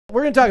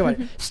We're going to talk about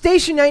it.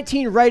 Station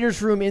 19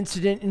 writer's room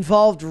incident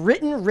involved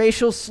written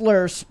racial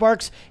slur,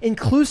 sparks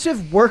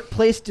inclusive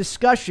workplace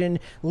discussion,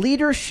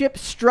 leadership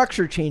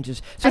structure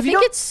changes. So I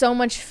think it's so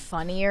much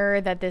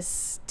funnier that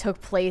this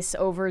took place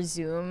over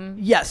Zoom.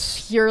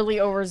 Yes. Purely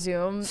over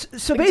Zoom.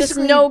 So like, basically,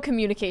 just no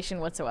communication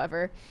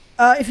whatsoever.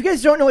 If you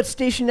guys don't know what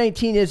Station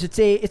 19 is, it's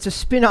a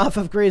spin-off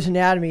of Grey's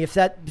Anatomy. If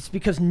that's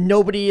because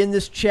nobody in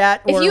this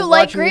chat or if you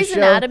like watching Grey's the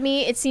show,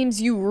 Anatomy, it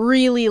seems you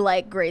really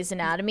like Grey's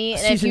Anatomy,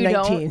 and if you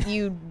 19. don't,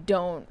 you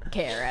don't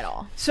care at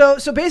all. So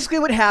basically,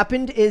 what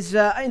happened is,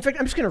 in fact,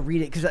 I'm just going to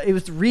read it because it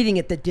was reading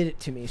it that did it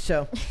to me.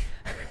 So,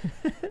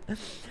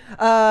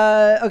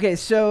 okay,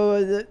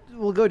 so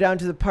we'll go down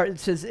to the part that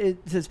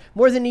says,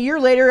 more than a year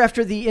later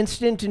after the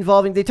incident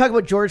involving, they talk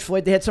about George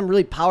Floyd. They had some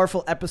really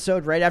powerful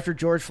episode right after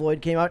George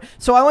Floyd came out.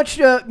 So I want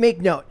you to make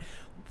note.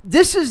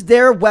 This is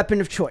their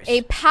weapon of choice.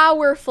 A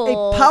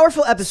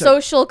powerful episode.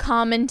 Social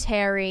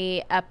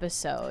commentary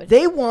episode.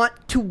 They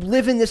want to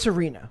live in this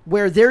arena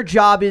where their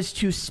job is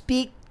to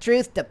speak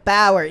truth to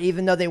power,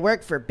 even though they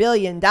work for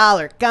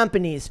billion-dollar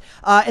companies.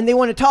 And they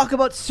want to talk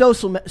about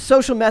social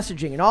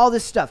messaging and all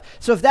this stuff.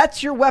 So if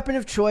that's your weapon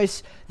of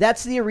choice,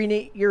 that's the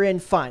arena you're in,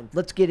 fine.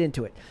 Let's get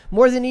into it.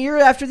 More than a year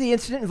after the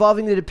incident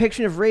involving the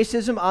depiction of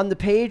racism on the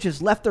page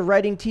has left the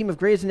writing team of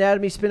Grey's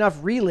Anatomy spinoff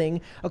reeling.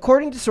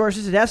 According to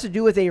sources, it has to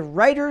do with a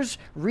writer's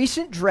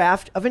recent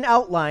draft of an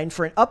outline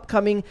for an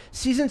upcoming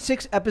Season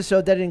 6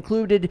 episode that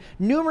included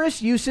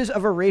numerous uses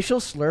of a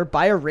racial slur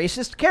by a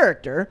racist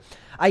character.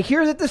 I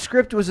hear that the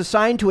script was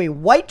assigned to a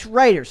white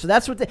writer. So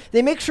that's what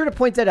they make sure to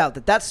point that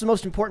out, that's the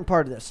most important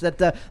part of this, that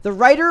the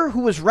writer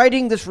who was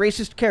writing this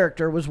racist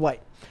character was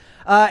white.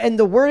 And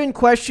the word in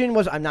question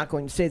was, I'm not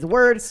going to say the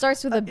word. It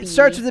starts with a B. It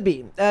starts with a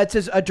B. It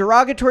says a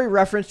derogatory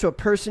reference to a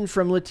person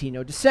from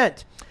Latino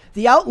descent.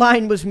 The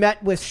outline was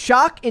met with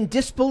shock and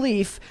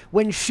disbelief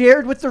when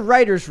shared with the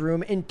writer's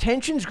room, and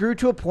tensions grew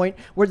to a point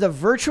where the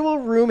virtual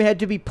room had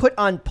to be put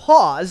on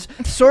pause.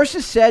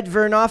 Sources said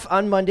Vernoff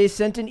on Monday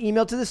sent an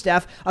email to the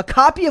staff, a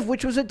copy of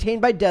which was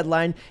obtained by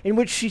Deadline, in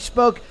which she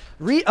spoke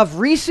of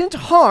recent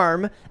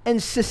harm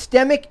and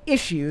systemic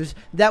issues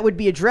that would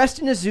be addressed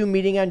in a Zoom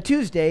meeting on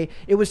Tuesday.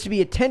 It was to be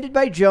attended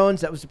by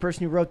Jones, that was the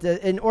person who wrote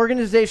an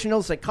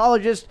organizational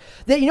psychologist.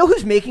 You know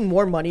who's making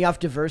more money off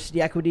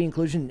diversity, equity,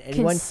 inclusion than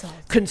anyone?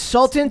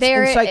 Consultants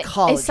and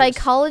psychologists. A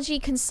psychology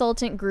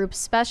consultant group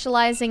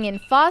specializing in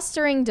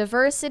fostering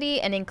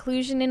diversity and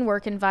inclusion in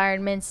work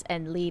environments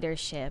and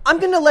leadership. I'm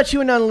going to let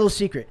you in on a little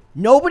secret.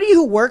 Nobody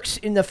who works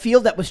in the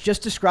field that was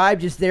just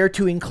described is there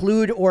to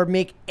include or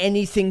make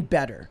anything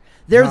better.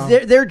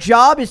 Their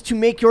job is to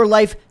make your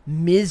life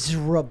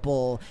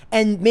miserable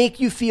and make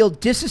you feel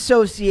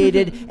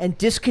disassociated and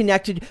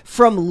disconnected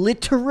from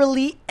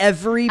literally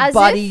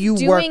everybody you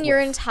work with. Doing your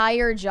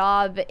entire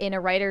job in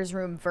a writer's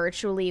room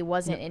virtually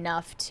wasn't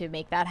enough to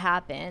make that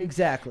happen.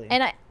 Exactly.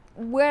 And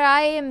where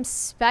I am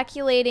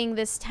speculating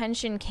this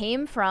tension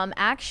came from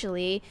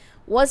actually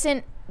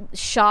wasn't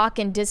shock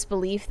and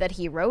disbelief that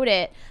he wrote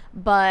it,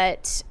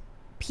 but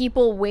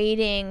people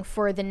waiting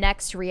for the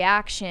next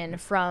reaction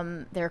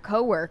from their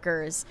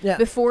coworkers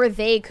before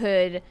they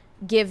could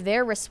give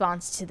their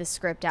response to the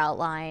script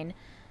outline.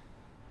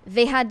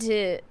 They had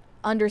to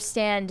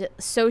understand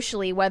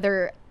socially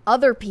whether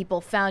other people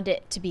found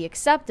it to be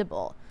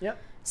acceptable. Yep.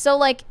 So,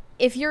 like,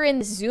 if you're in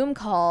the Zoom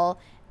call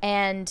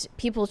and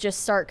people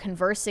just start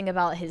conversing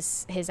about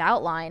his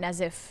outline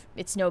as if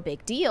it's no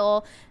big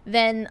deal,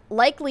 then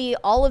likely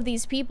all of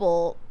these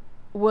people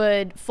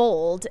would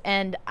fold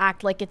and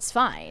act like it's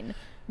fine.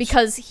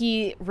 Because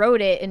he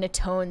wrote it in a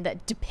tone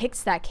that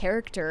depicts that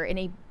character in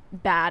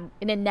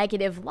a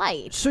negative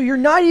light. So you're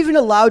not even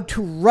allowed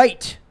to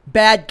write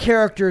bad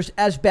characters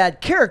as bad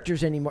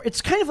characters anymore.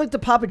 It's kind of like the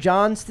Papa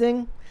John's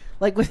thing,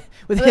 like with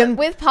him.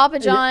 With Papa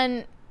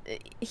John,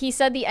 he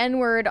said the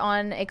N-word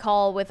on a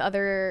call with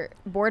other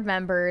board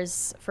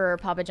members for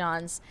Papa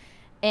John's,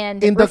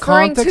 and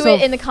referring to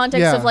it in the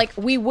context of like,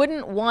 we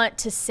wouldn't want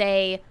to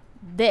say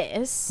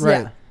this,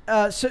 right?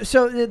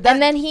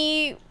 And then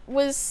he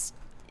was,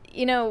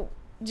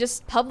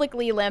 just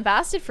publicly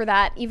lambasted for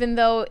that, even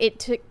though it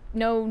took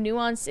no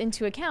nuance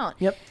into account.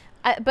 Yep.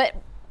 But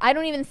I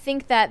don't even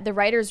think that the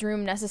writer's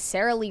room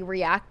necessarily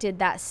reacted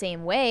that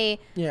same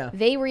way. Yeah.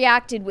 They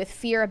reacted with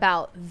fear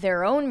about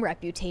their own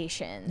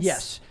reputations.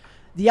 Yes.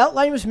 The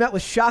outline was met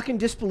with shock and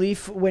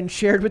disbelief when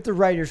shared with the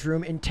writer's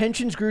room, and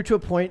tensions grew to a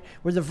point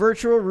where the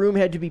virtual room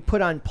had to be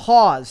put on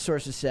pause,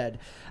 sources said.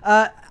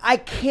 I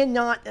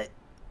cannot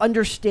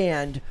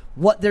understand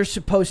what they're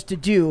supposed to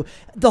do.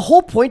 The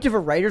whole point of a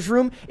writer's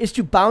room is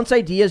to bounce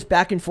ideas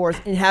back and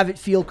forth and have it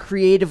feel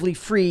creatively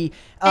free.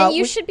 And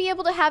you should be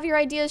able to have your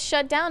ideas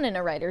shut down in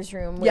a writer's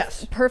room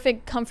with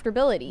perfect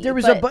comfortability.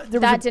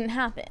 That didn't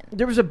happen.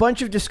 There was a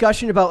bunch of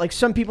discussion about, like,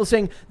 some people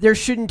saying there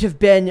shouldn't have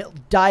been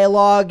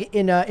dialogue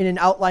in an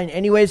outline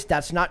anyways.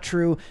 That's not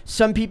true.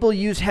 Some people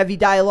use heavy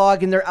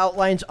dialogue in their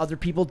outlines. Other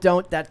people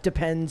don't. That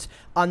depends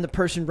on the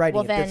person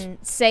writing it. Well, then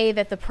say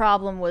that the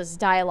problem was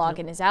dialogue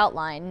in his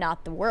outline,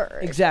 not the word.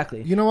 Exactly.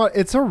 You know what?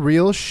 It's a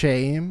real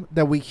shame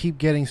that we keep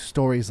getting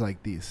stories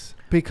like these,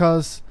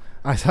 because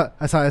I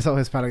saw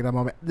Hispanic at that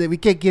moment. We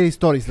can't get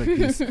stories like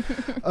this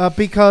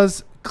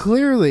because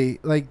clearly,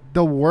 like,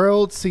 the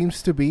world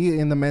seems to be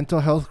in the mental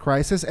health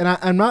crisis, and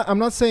I'm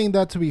not saying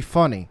that to be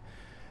funny.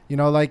 You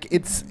know, like,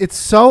 it's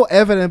so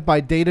evident by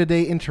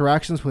day-to-day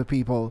interactions with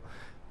people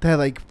that,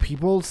 like,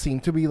 people seem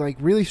to be, like,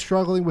 really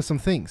struggling with some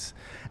things,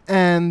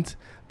 and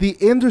the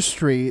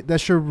industry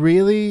that should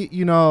really,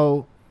 you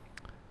know,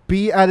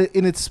 be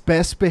in its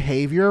best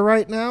behavior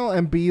right now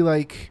and be,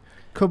 like,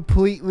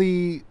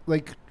 completely,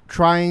 like,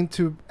 trying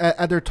to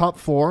at their top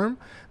form,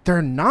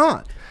 they're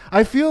not.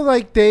 I feel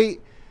like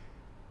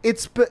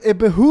it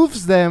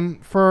behooves them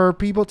for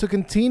people to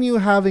continue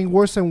having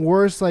worse and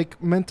worse,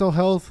 like, mental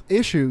health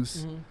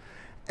issues.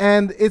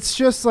 And it's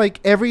just like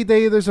every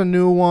day there's a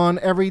new one.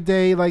 Every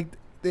day, like,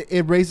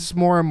 it raises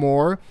more and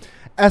more,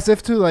 as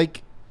if to,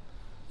 like,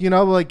 you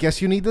know, like,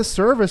 guess you need the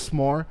service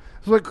more.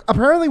 So, like,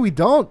 apparently we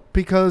don't,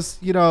 because,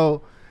 you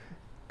know,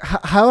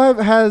 how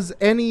has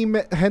any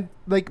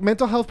like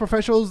mental health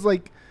professionals,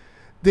 like,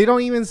 they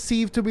don't even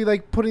seem to be,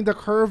 like, putting the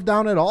curve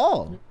down at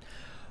all.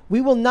 We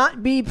will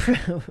not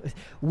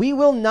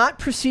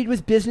proceed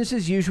with business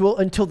as usual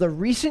until the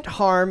recent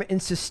harm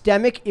and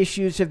systemic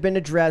issues have been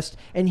addressed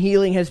and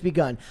healing has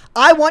begun.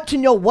 I want to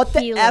know what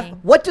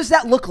what does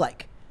that look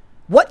like?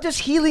 What does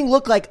healing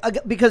look like?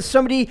 Because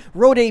somebody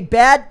wrote a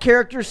bad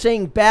character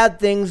saying bad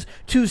things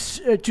to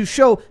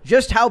show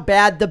just how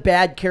bad the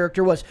bad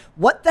character was.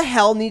 What the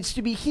hell needs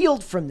to be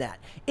healed from that?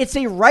 It's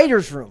a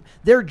writer's room.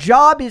 Their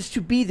job is to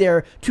be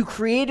there to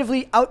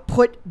creatively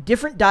output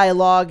different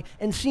dialogue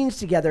and scenes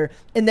together,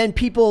 and then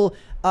people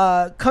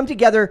come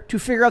together to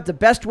figure out the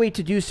best way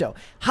to do so.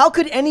 How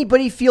could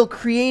anybody feel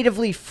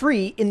creatively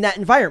free in that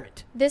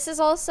environment? This is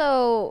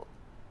also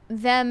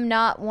them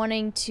not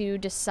wanting to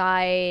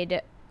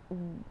decide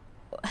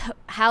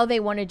how they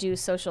want to do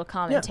social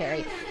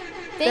commentary.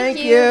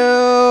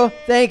 Yeah.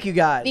 Thank you,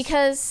 guys.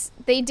 Because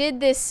they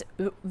did this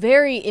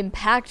very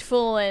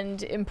impactful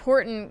and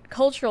important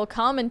cultural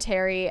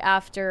commentary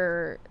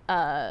after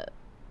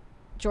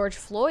George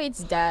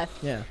Floyd's death.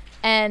 Yeah.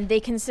 And they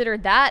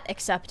considered that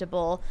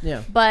acceptable.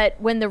 Yeah. But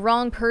when the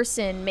wrong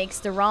person makes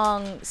the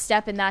wrong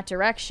step in that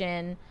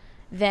direction,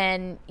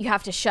 then you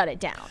have to shut it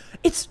down.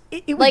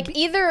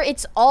 Either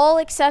it's all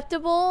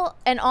acceptable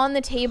and on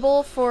the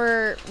table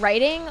for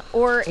writing,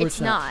 or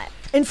it's not.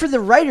 And for the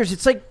writers,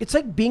 it's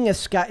like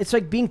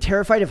being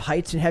terrified of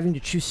heights and having to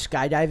choose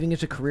skydiving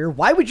as a career.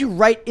 Why would you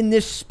write in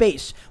this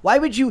space? Why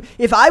would you?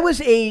 If I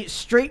was a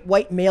straight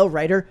white male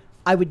writer,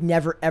 I would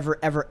never, ever,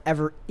 ever,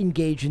 ever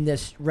engage in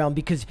this realm,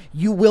 because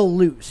you will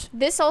lose.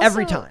 This also,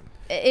 every time.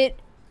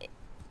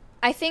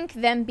 I think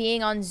them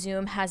being on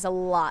Zoom has a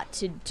lot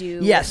to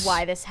do with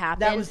why this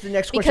happened. That was the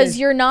next question. Because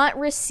you're not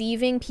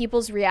receiving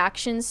people's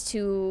reactions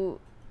to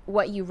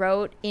what you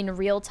wrote in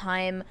real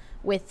time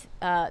with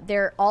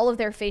all of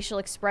their facial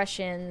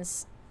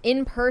expressions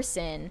in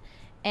person.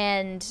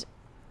 And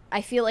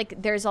I feel like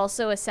there's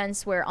also a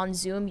sense where on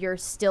Zoom you're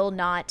still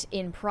not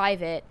in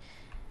private,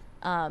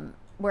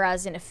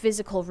 whereas in a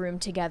physical room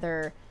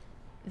together,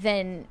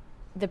 then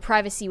the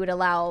privacy would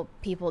allow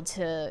people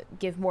to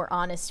give more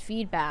honest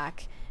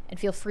feedback and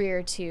feel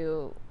freer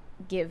to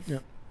give,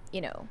 you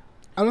know.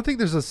 I don't think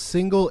there's a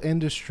single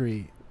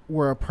industry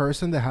where a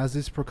person that has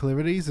these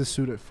proclivities is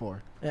suited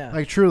for. Yeah.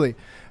 Like, truly.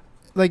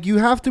 Like, you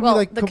have to be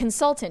like... the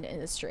consultant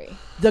industry.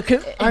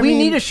 We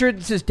need a shirt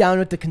that says down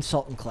with the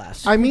consultant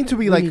class. I mean to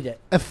be, like,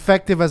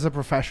 effective as a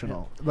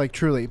professional. Yeah. Like,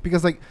 truly.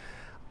 Because, like,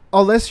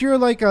 unless you're,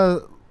 like,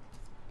 a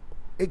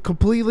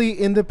completely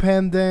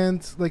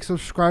independent, like,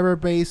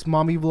 subscriber-based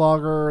mommy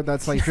vlogger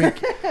that's,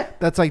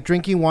 like,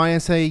 drinking wine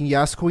and saying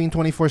yes queen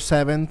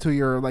 24/7 to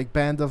your, like,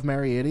 band of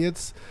merry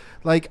idiots,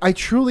 like, I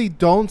truly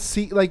don't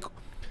see, like,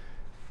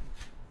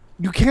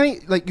 you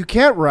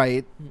can't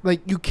write,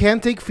 like, you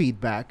can't take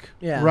feedback,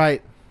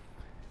 right?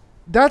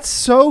 That's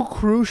so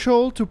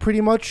crucial to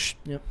pretty much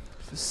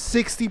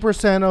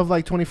 60% of,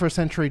 like, 21st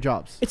century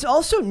jobs. It's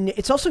also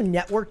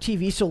network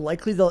TV, so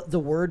likely the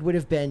word would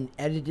have been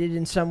edited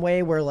in some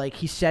way where, like,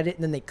 he said it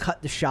and then they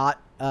cut the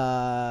shot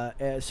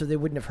so they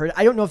wouldn't have heard it.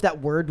 I don't know if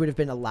that word would have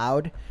been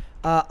allowed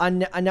on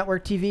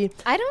network TV.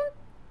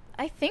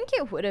 I think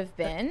it would have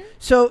been.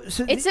 So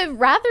it's a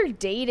rather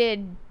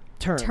dated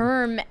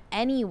term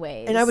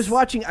anyways. And I was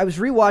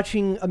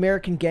rewatching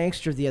American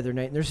Gangster the other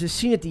night, and there's this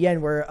scene at the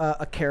end where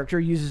a character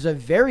uses a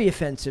very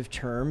offensive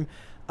term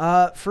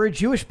for a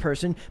Jewish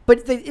person,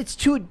 but it's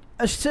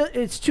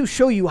to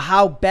show you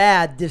how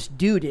bad this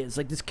dude is.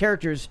 Like, this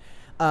character's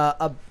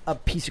a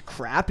piece of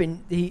crap,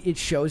 and it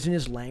shows in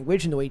his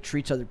language and the way he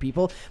treats other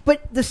people.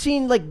 But the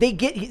scene, like,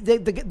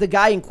 the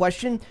guy in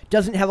question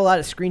doesn't have a lot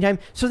of screen time,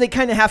 so they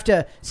kind of have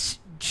to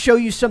show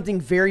you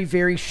something very,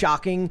 very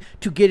shocking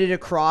to get it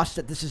across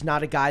that this is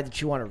not a guy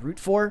that you want to root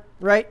for,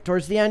 right,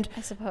 towards the end,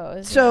 I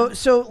suppose.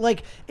 So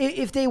like,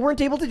 if they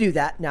weren't able to do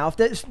that now, if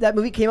that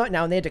movie came out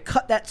now and they had to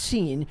cut that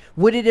scene,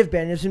 would it have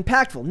been as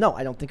impactful? No,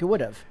 I don't think it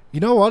would have. You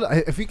know what?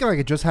 I feel like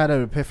I just had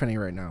an epiphany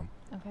right now.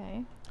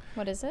 Okay.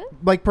 What is it?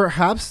 Like,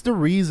 perhaps the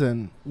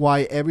reason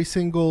why every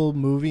single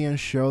movie and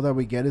show that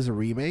we get is a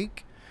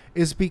remake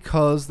is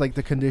because like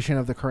the condition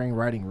of the current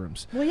writing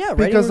rooms. Well, yeah,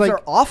 writing because rooms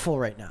are awful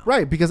right now.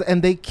 Right, because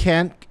and they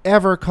can't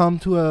ever come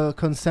to a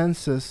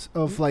consensus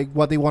of like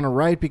what they want to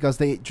write because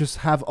they just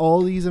have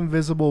all these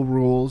invisible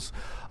rules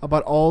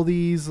about all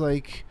these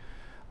like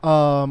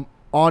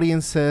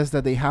audiences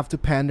that they have to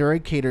pander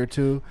and cater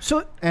to.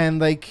 So and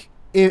like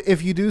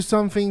if you do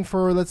something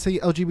for, let's say,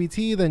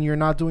 LGBT, then you're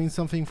not doing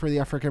something for the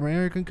African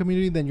American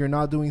community, then you're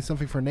not doing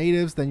something for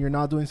natives, then you're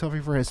not doing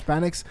something for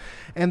Hispanics,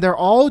 and they're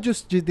all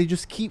they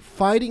just keep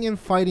fighting and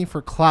fighting for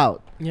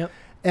clout. Yep.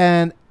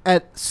 And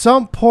at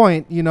some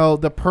point, you know,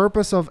 the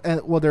purpose of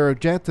what their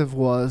objective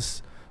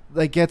was,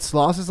 like, gets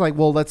lost. It's like,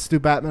 well, let's do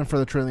Batman for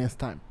the trillionth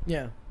time.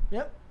 Yeah.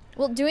 Yep.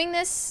 Well, doing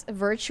this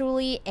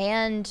virtually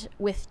and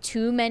with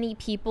too many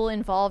people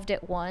involved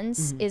at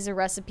once is a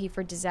recipe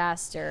for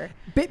disaster.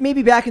 But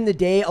maybe back in the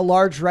day, a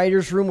large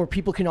writer's room where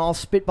people can all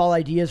spitball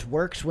ideas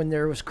works when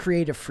there was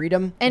creative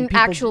freedom. And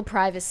actual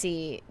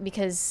privacy,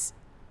 because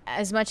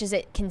as much as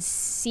it can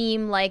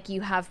seem like you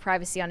have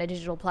privacy on a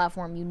digital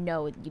platform, you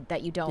know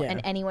that you don't,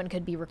 and anyone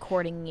could be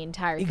recording the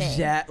entire thing.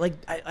 Exactly.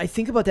 Like, I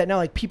think about that now.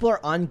 Like, people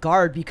are on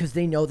guard because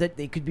they know that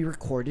they could be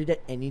recorded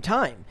at any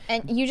time.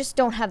 And you just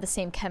don't have the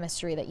same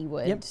chemistry that you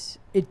would. Yep.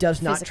 It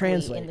does not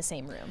translate in the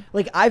same room.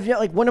 Like,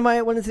 one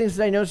of the things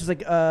that I noticed is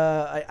like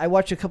I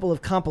watched a couple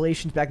of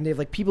compilations back in the day of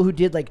like people who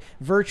did like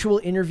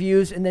virtual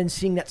interviews and then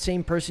seeing that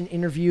same person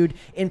interviewed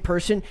in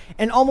person,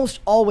 and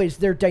almost always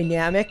their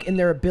dynamic and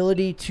their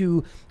ability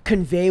to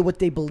convey what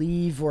they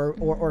believe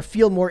or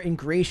feel more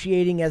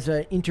ingratiating as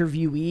an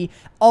interviewee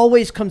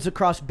always comes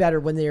across better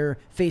when they're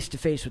face to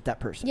face with that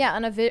person. Yeah,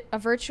 on a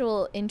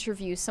virtual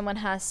interview, someone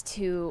has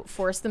to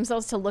force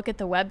themselves to look at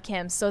the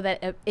webcam so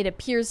that it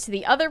appears to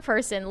the other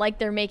person like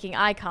they're making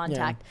eye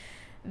contact.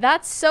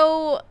 That's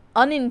so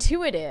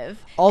unintuitive.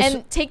 Also,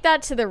 and take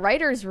that to the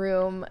writer's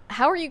room.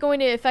 How are you going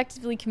to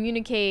effectively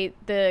communicate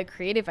the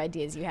creative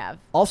ideas you have?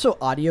 Also,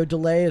 audio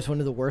delay is one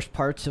of the worst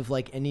parts of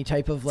like any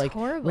type of like,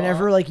 horrible.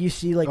 Whenever like you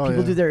see like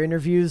people do their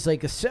interviews,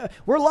 like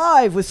we're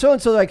live with so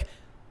and so, like,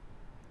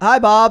 hi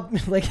Bob.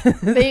 Like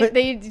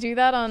they do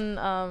that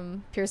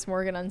on Pierce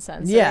Morgan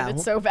Uncensored. Yeah,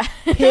 it's so bad.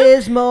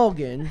 Piers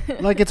Morgan.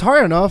 Like, it's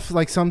hard enough.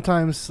 Like,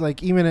 sometimes,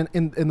 like, even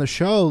in the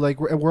show, like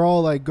we're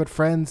all like good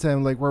friends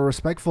and like we're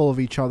respectful of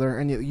each other,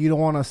 and you don't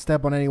want to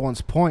step on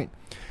anyone's point.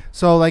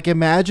 So like,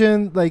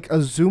 imagine like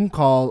a Zoom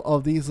call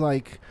of these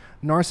like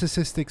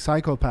narcissistic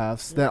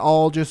psychopaths that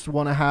all just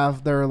want to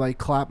have their like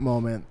clap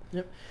moment.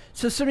 Yep.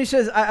 So somebody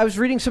says, I was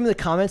reading some of the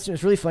comments, and it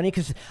was really funny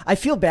because I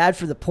feel bad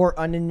for the poor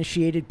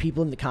uninitiated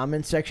people in the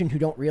comments section who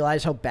don't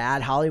realize how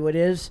bad Hollywood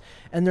is.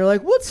 And they're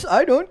like,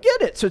 I don't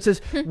get it. So it says,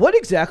 what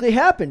exactly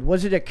happened?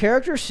 Was it a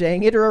character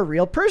saying it or a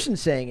real person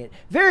saying it?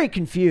 Very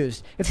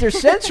confused. If they're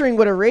censoring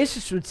what a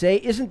racist would say,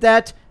 isn't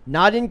that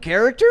not in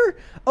character?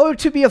 Oh,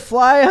 to be a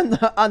fly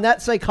on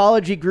that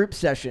psychology group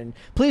session.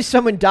 Please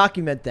someone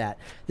document that.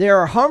 There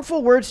are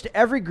harmful words to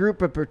every group,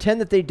 but pretend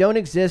that they don't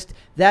exist.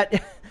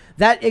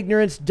 That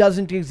ignorance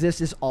doesn't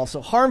exist is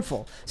also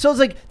harmful. So it's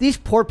like these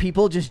poor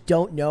people just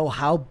don't know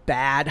how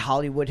bad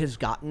Hollywood has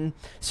gotten.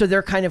 So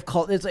they're kind of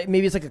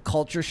maybe it's like a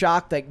culture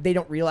shock. Like they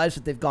don't realize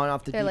that they've gone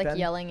off the deep end. They're like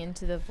yelling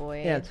into the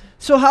void. Yeah.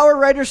 So how are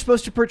writers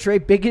supposed to portray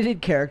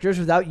bigoted characters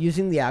without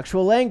using the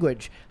actual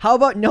language? How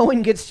about no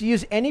one gets to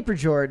use any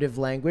pejorative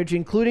language,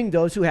 including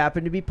those who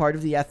happen to be part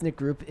of the ethnic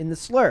group in the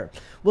slur?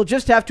 We'll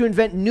just have to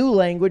invent new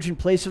language in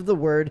place of the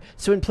word.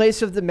 So in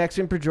place of the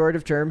Mexican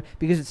pejorative term,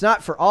 because it's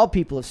not for all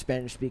people of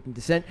Spanish-speaking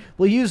descent,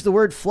 we'll use the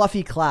word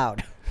fluffy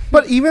cloud.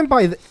 But even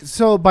by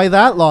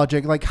that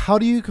logic, like, how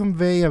do you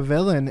convey a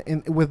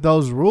villain with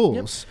those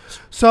rules? Yep.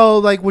 So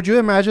like, would you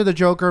imagine the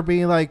Joker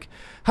being like,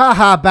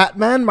 haha,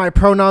 Batman, my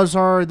pronouns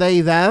are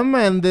they, them,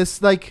 and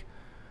this like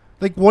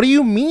what do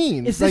you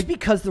mean? Is this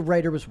because the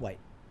writer was white?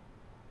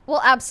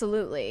 Well,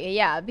 absolutely.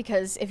 Yeah,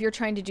 because if you're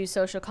trying to do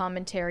social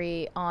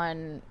commentary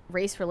on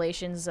race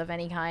relations of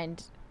any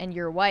kind and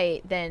you're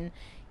white, then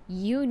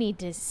you need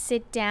to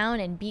sit down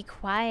and be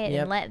quiet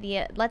and let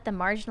the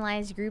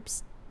marginalized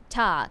groups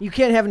talk. You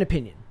can't have an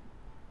opinion.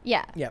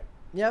 Yeah.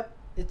 Yep.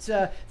 It's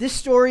this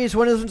story is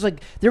one of those ones.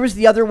 Like there was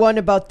the other one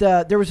about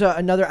there was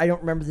another, I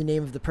don't remember the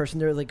name of the person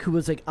there, like who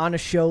was like on a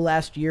show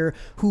last year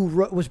who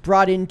was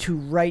brought in to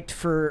write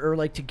or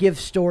like to give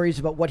stories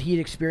about what he had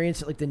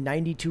experienced at like the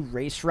 '92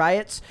 race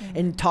riots,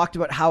 and talked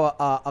about how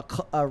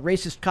a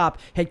racist cop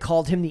had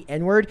called him the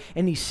N-word,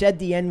 and he said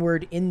the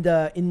N-word in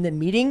the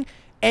meeting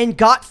and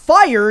got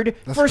fired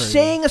for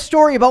saying a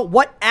story about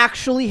what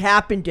actually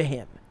happened to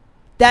him.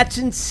 That's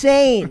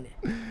insane.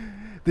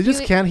 They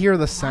just can't hear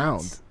the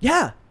sound.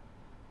 Yeah.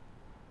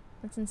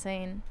 That's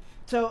insane.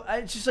 So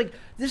it's just like,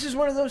 this is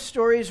one of those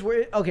stories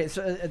where, okay,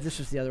 so this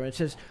was the other one. It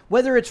says,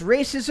 whether it's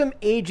racism,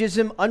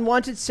 ageism,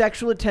 unwanted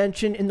sexual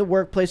attention in the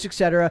workplace,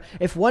 etc.,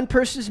 if one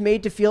person is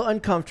made to feel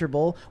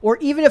uncomfortable, or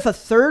even if a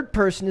third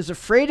person is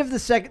afraid of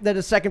that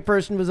a second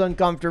person was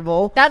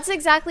uncomfortable. That's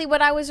exactly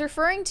what I was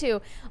referring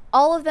to.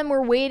 All of them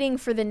were waiting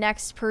for the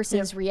next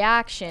person's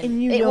reaction.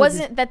 And it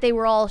wasn't that they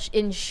were all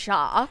in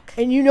shock.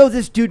 And you know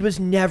this dude was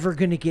never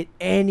going to get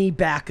any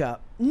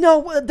backup.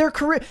 No, their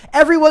career.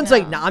 Everyone's No.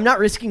 like, nah, I'm not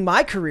risking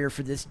my career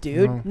for this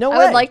dude. No way.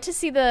 I would like to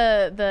see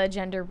the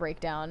gender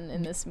breakdown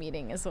in this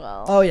meeting as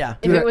well. Oh yeah,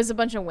 If it was a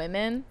bunch of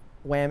women.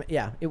 wham.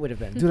 Yeah, it would have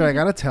been. Dude, I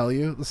gotta tell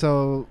you.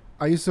 So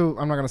I used to.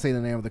 I'm not gonna say the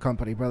name of the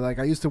company, but like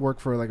I used to work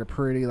for like a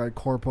pretty like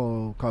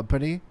corpo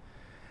company,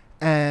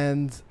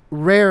 and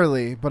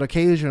rarely, but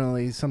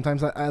occasionally,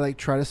 sometimes I like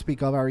try to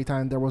speak up every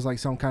time there was like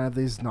some kind of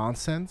this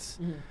nonsense,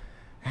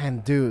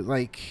 and dude,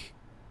 like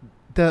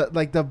the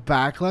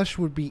backlash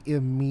would be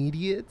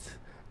immediate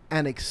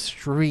and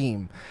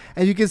extreme,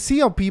 and you can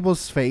see on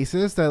people's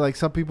faces that like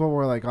some people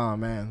were like, oh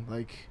man,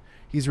 like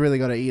he's really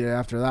gonna eat it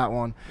after that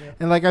one.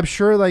 And like I'm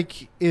sure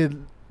like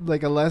in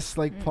like a less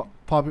like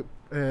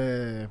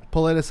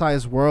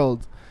politicized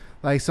world,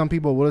 like some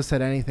people would have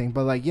said anything,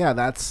 but like yeah,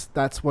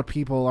 that's what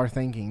people are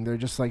thinking. They're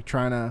just like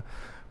trying to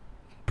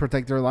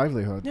protect their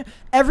livelihood. Yeah.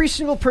 Every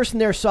single person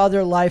there saw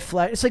their life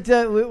flat. It's like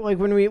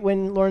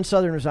when Lauren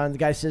Southern was on, the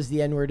guy says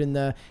the N-word in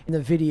the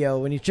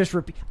video, and he's just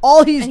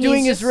all he's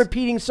doing is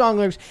repeating song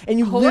lyrics, and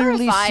you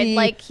literally see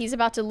like he's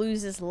about to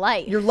lose his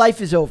life. Your life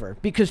is over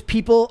because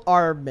people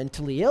are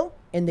mentally ill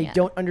and they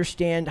don't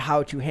understand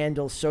how to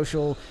handle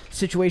social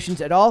situations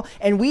at all.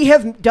 And we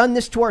have done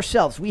this to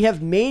ourselves. We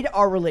have made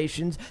our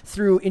relations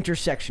through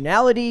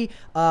intersectionality,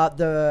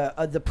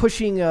 the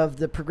pushing of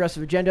the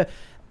progressive agenda.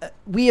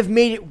 We have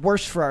made it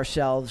worse for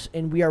ourselves,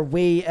 and we are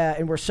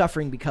and we're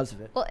suffering because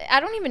of it. Well, I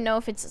don't even know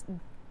if it's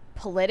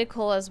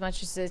political as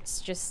much as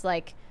it's just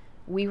like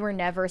we were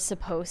never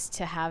supposed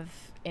to have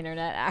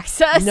internet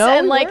access. No,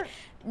 and we like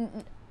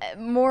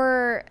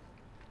weren't.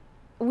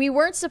 we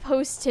weren't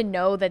supposed to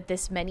know that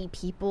this many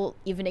people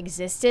even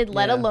existed,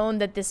 let alone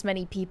that this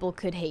many people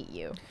could hate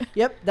you.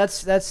 Yep,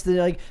 that's the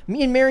like.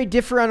 Me and Mary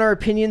differ on our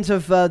opinions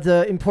of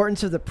the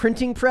importance of the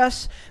printing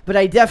press, but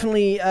I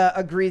definitely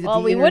agree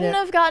that we wouldn't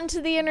have gotten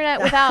to the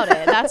internet without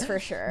it. That's for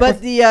sure.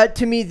 But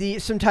to me,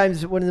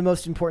 sometimes one of the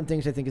most important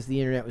things I think is the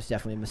internet was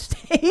definitely a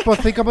mistake. But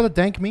think about the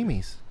dank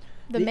memes.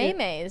 The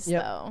memes,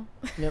 though.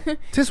 Yep.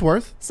 Tis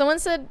worth. Someone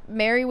said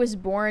Mary was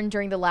born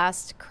during the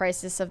last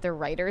crisis of the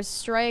writers'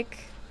 strike.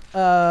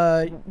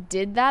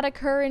 Did that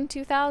occur in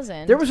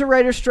 2000? There was a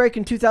writer's strike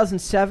in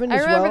 2007 I as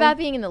well. remember that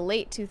being in the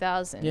late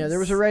 2000s. Yeah, there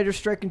was a writer's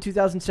strike in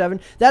 2007.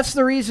 That's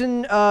the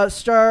reason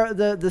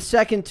the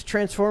second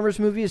Transformers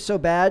movie is so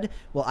bad.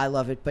 Well, I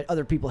love it, but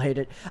other people hate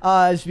it.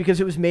 It's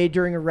because it was made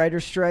during a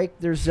writer's strike.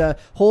 There's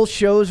whole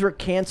shows were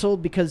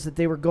canceled because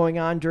they were going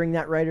on during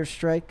that writer's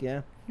strike.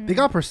 Yeah. They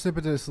got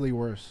precipitously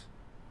worse.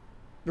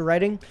 The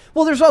writing?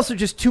 Well, there's also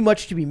just too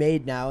much to be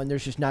made now, and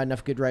there's just not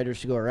enough good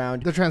writers to go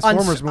around. The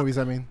Transformers movies,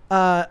 I mean.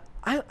 I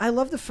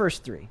love the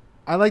first three.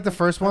 I like the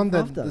first one.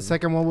 love The them.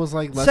 second one was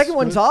like less. The second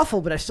one's good.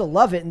 awful, but I still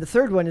love it, and the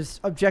third one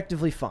is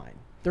objectively fine.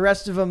 The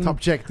rest of them... It's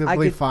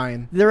objectively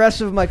fine. The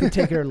rest of them I could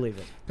take it or leave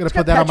it. Gonna It's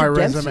put got that on my Patrick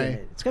Dempsey in resume.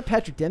 it. It's got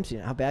Patrick Dempsey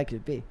in it. How bad could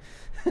it be?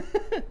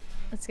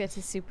 Let's get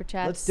to super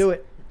chats. Let's do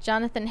it.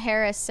 Jonathan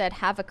Harris said,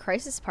 "Have a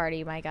crisis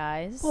party, my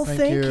guys." Well, Thank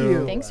thank you.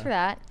 you. Thanks for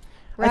that.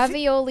 I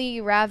thi-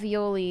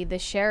 Ravioli, the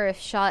sheriff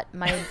shot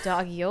my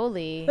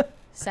doggioli.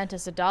 Sent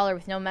us $1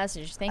 with no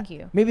message. Thank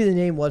you. Maybe the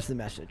name was the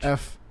message.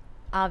 F.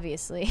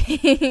 Obviously.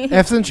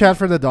 F's in chat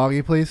for the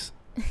doggy, please.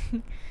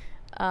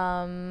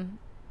 Bad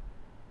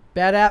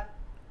app?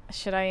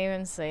 Should I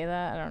even say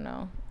that? I don't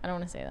know. I don't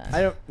want to say that.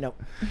 I don't know.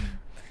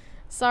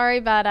 Sorry,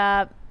 bad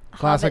app.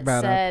 Classic Hobbit bad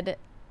app. said,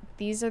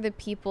 "These are the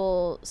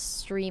people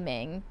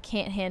streaming.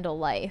 Can't handle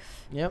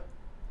life." Yep.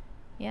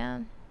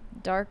 Yeah.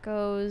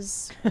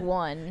 Darko's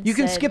one. You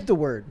can said, skip the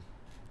word.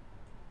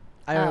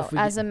 I don't know if we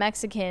as a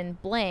Mexican,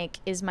 blank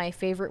is my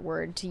favorite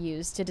word to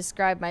use to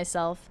describe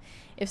myself.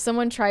 If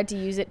someone tried to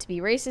use it to be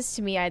racist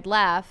to me, I'd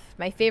laugh.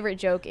 My favorite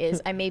joke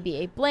is, I may be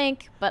a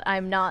blank, but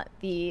I'm not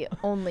the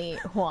only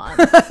Juan.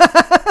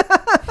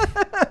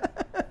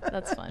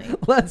 That's funny.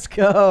 Let's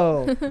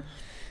go.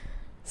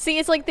 See,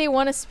 it's like they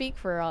want to speak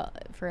for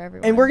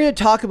everyone. And we're going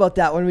to talk about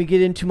that when we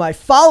get into my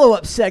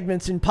follow-up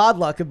segments in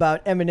Podluck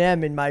about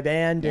Eminem and my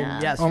band. Yeah.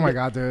 And yes, Oh my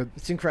god, dude.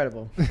 it's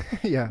incredible.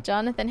 Yeah.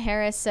 Jonathan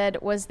Harris said,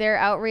 "Was there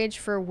outrage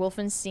for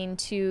Wolfenstein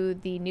 2,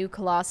 the new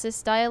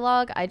Colossus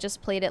dialogue? I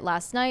just played it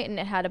last night, and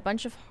it had a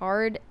bunch of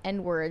hard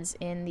N-words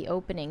in the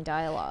opening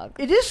dialogue."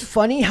 It is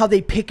funny how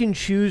they pick and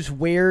choose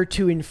where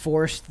to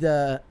enforce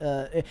the.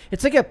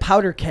 It's like a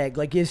powder keg.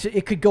 Like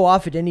it could go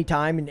off at any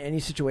time in any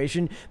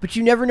situation, but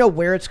you never know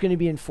where it's going to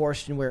be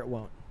enforced and where it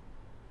won't.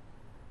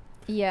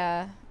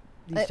 Yeah.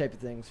 These type of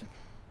things.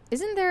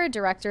 Isn't there a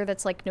director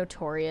that's like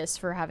notorious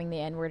for having the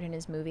N-word in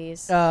his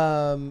movies?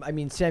 I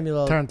mean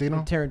Samuel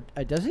Tarantino?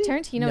 Does he?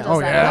 Tarantino No. does Oh,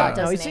 that yeah. a lot,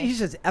 No, doesn't he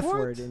says F What?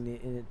 word in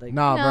it. Like,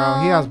 Nah,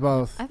 bro. He No. has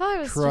both. I thought it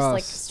was just like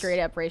Trust. straight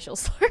up racial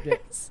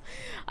slurs.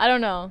 I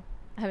don't know.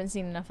 I haven't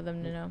seen enough of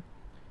them to know.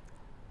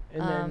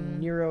 And then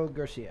Nero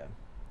Garcia.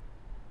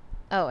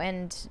 Oh,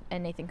 and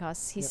Nathan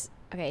Costs.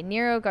 Okay.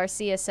 Nero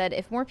Garcia said,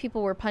 "If more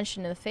people were punched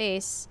in the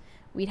face,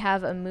 we'd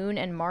have a Moon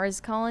and Mars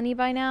colony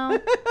by now."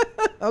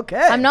 Okay.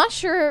 I'm not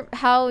sure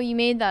how you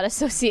made that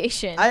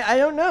association. I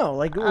don't know.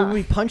 Like when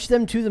we punch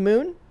them to the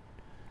moon.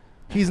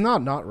 He's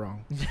not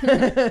wrong.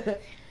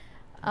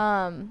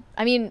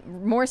 I mean,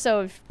 more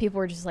so if people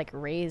were just like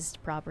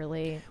raised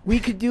properly. We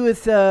could do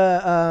with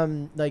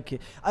one of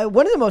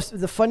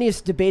the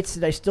funniest debates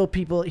that I still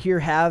people here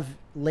have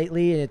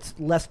lately, and it's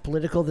less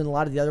political than a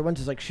lot of the other ones,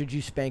 is like, should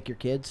you spank your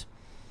kids?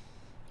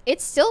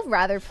 It's still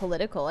rather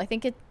political. I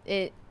think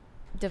it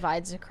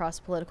divides across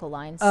political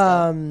lines.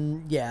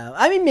 Still. Yeah.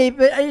 I mean, maybe,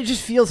 but it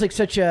just feels like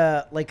such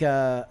a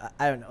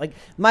I don't know, like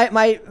my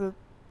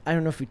I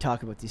don't know if we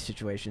talk about these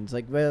situations,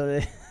 like,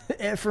 well,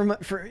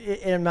 for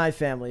in my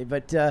family,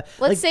 but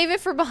let's save it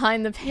for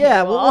behind the paywall.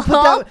 Yeah,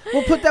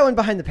 we'll put that one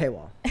behind the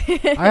paywall.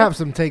 I have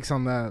some takes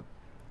on that.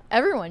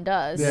 Everyone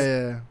does.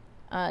 Yeah.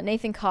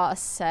 Nathan Koss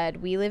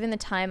said, "We live in the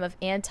time of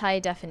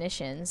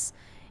anti-definitions.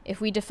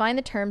 If we define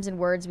the terms and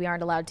words we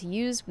aren't allowed to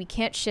use, we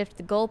can't shift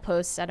the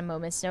goalposts at a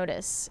moment's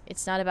notice.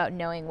 It's not about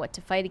knowing what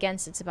to fight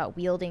against. It's about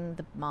wielding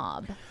the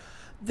mob."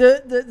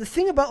 The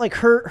thing about like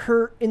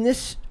her in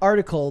this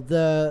article,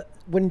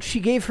 when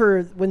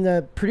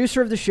the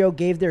producer of the show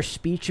gave their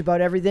speech about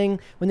everything,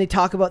 when they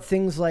talk about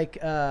things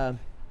like I'll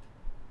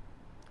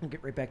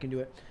get right back into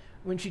it.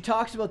 When she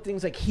talks about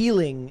things like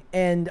healing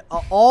and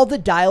all the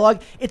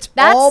dialogue,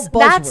 all buzzwords.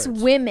 That's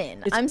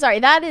women. I'm sorry.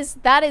 That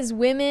is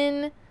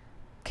women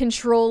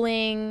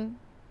controlling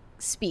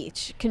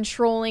speech,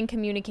 controlling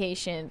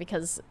communication,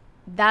 because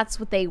that's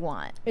what they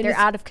want. They're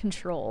out of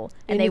control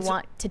and they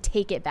want to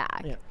take it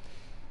back. Yeah.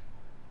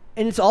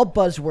 And it's all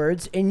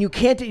buzzwords, and you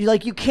can't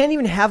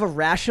even have a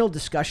rational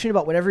discussion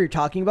about whatever you're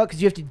talking about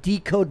because you have to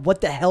decode what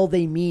the hell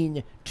they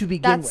mean to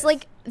begin with. That's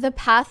like the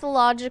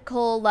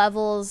pathological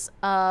levels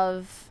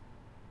of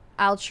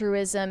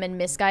altruism and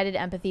misguided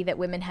empathy that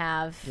women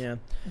have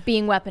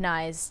being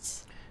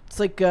weaponized. It's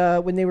like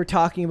when they were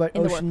talking about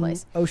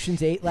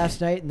Ocean's 8 last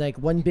night, and like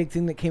one big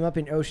thing that came up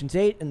in Ocean's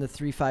 8 and the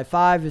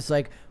 355 is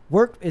like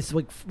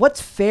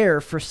what's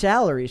fair for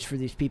salaries for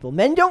these people.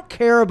 Men don't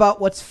care about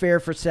what's fair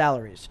for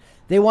salaries.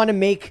 They want to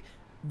make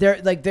they're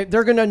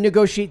going to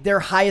negotiate their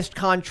highest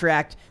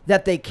contract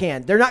that they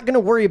can. They're not going to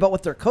worry about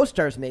what their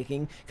co-star's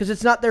making because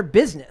it's not their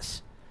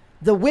business.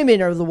 The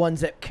women are the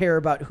ones that care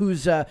about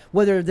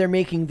whether they're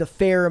making the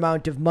fair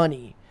amount of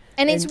money.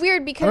 And it's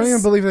weird because I don't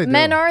even believe they do.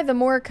 Men are the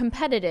more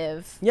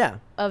competitive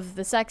of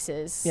the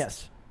sexes.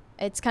 Yes.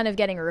 It's kind of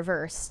getting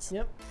reversed.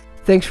 Yep.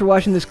 Thanks for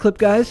watching this clip,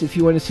 guys. If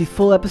you want to see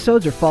full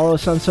episodes or follow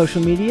us on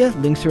social media,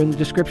 links are in the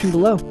description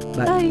below.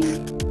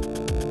 Bye.